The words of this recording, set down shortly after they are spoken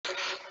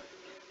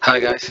Hi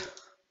guys,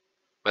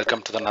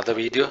 welcome to another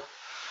video.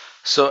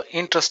 So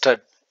interested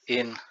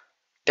in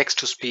text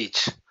to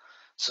speech.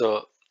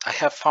 So I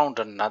have found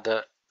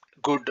another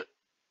good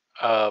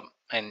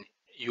an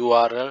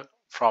URL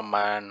from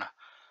an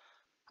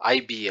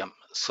IBM.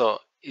 So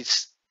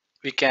it's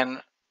we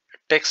can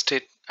text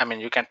it. I mean,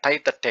 you can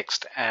type the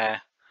text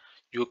and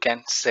you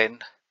can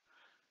send.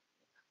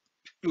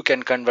 You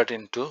can convert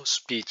into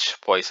speech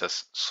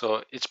voices.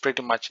 So it's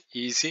pretty much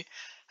easy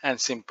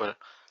and simple.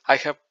 I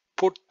have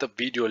put the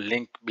video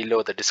link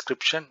below the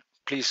description.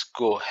 Please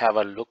go have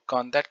a look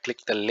on that. Click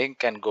the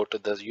link and go to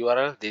the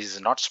URL. This is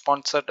not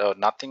sponsored or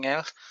nothing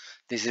else.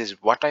 This is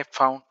what I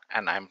found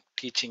and I'm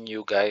teaching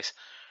you guys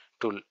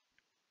to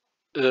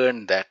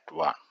earn that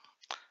one.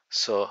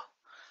 So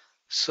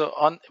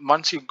on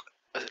once you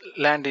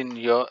land in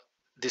your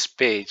this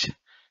page,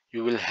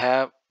 you will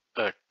have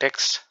a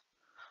text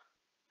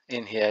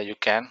in here. You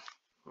can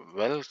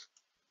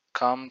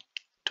welcome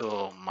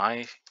to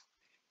my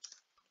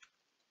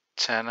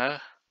channel.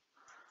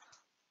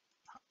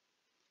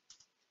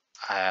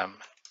 I am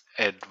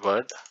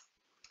Edward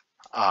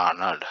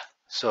Arnold.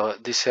 So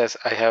this has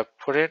I have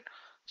put it,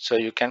 so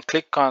you can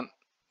click on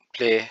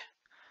play,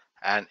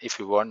 and if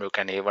you want you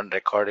can even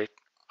record it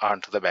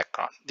onto the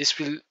background. This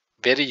will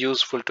very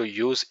useful to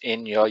use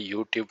in your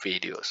YouTube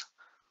videos.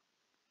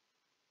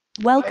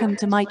 Welcome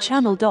to my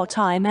channel.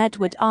 I'm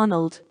Edward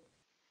Arnold.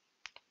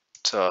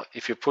 So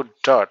if you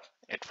put dot,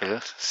 it will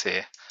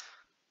say,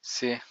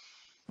 see,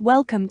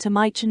 Welcome to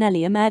my channel.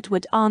 I'm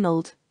Edward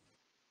Arnold.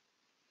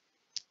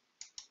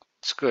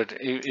 it's good.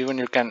 Even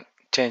you can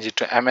change it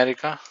to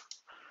America.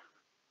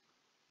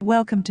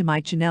 Welcome to my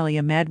channel.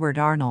 I'm Edward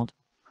Arnold.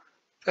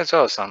 That's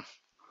awesome.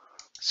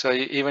 So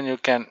even you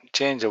can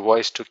change the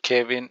voice to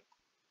Kevin,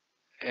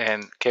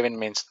 and Kevin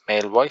means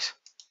male voice.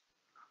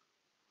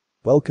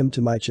 Welcome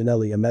to my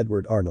channel. I'm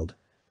Edward Arnold.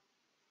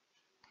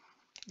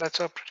 That's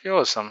pretty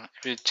awesome.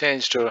 If you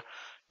change to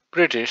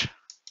British,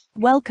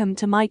 Welcome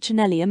to my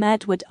channel. I'm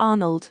Edward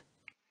Arnold.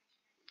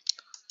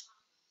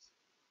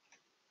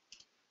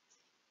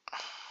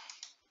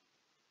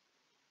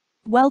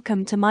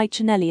 Welcome to my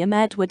channel. I'm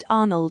Edward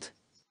Arnold.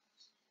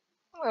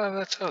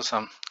 that's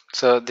awesome.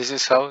 So this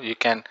is how you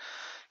can,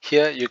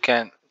 here you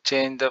can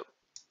change the,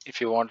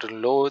 if you want to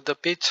lower the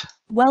pitch,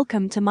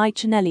 Welcome to my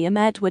channel. I'm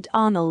Edward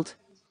Arnold.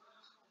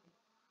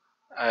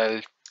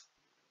 I'll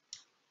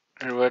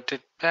revert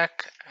it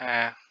back,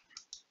 and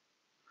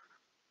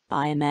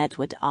I'm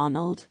Edward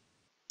Arnold.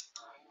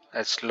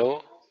 that's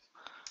low.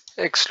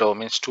 X low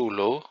means too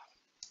low.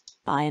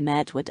 I'm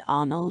Edward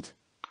Arnold.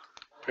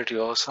 Pretty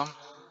awesome.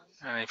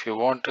 And if you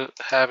want to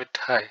have it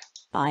high,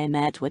 I'm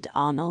Edward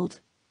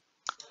Arnold.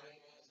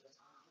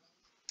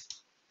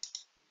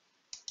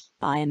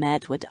 I'm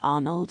Edward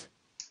Arnold.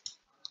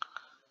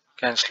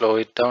 you can slow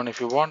it down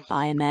if you want.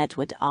 I'm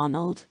Edward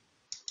Arnold.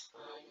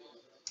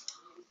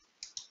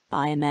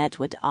 I'm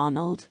Edward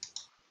Arnold.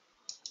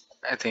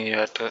 I think you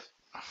have to,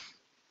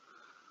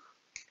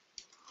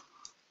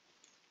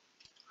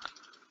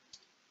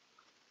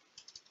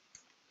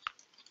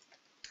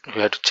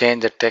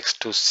 change the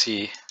text to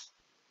C.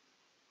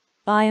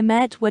 I'm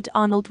Edward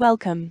Arnold.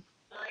 Welcome.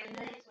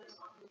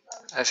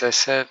 As I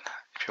said,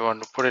 if you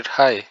want to put it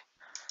high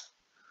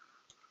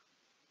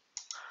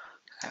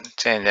and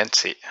change and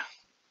see.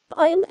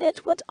 I'm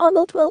Edward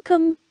Arnold.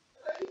 Welcome.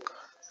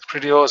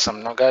 Pretty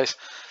awesome now guys.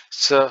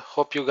 So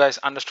hope you guys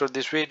understood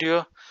this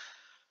video.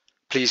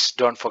 Please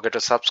don't forget to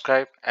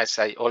subscribe. As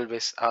I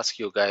always ask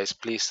you guys,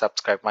 please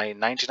subscribe. My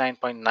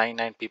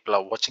 99.99 people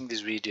are watching this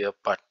video,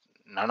 but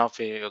none of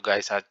you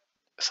guys are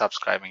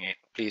subscribing it.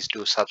 Please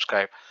do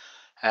subscribe.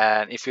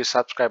 And if you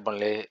subscribe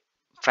only,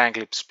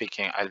 frankly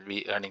speaking, I'll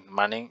be earning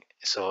money.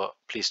 So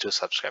please do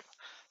subscribe.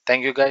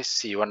 Thank you guys.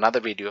 See you another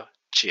video.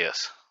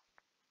 Cheers.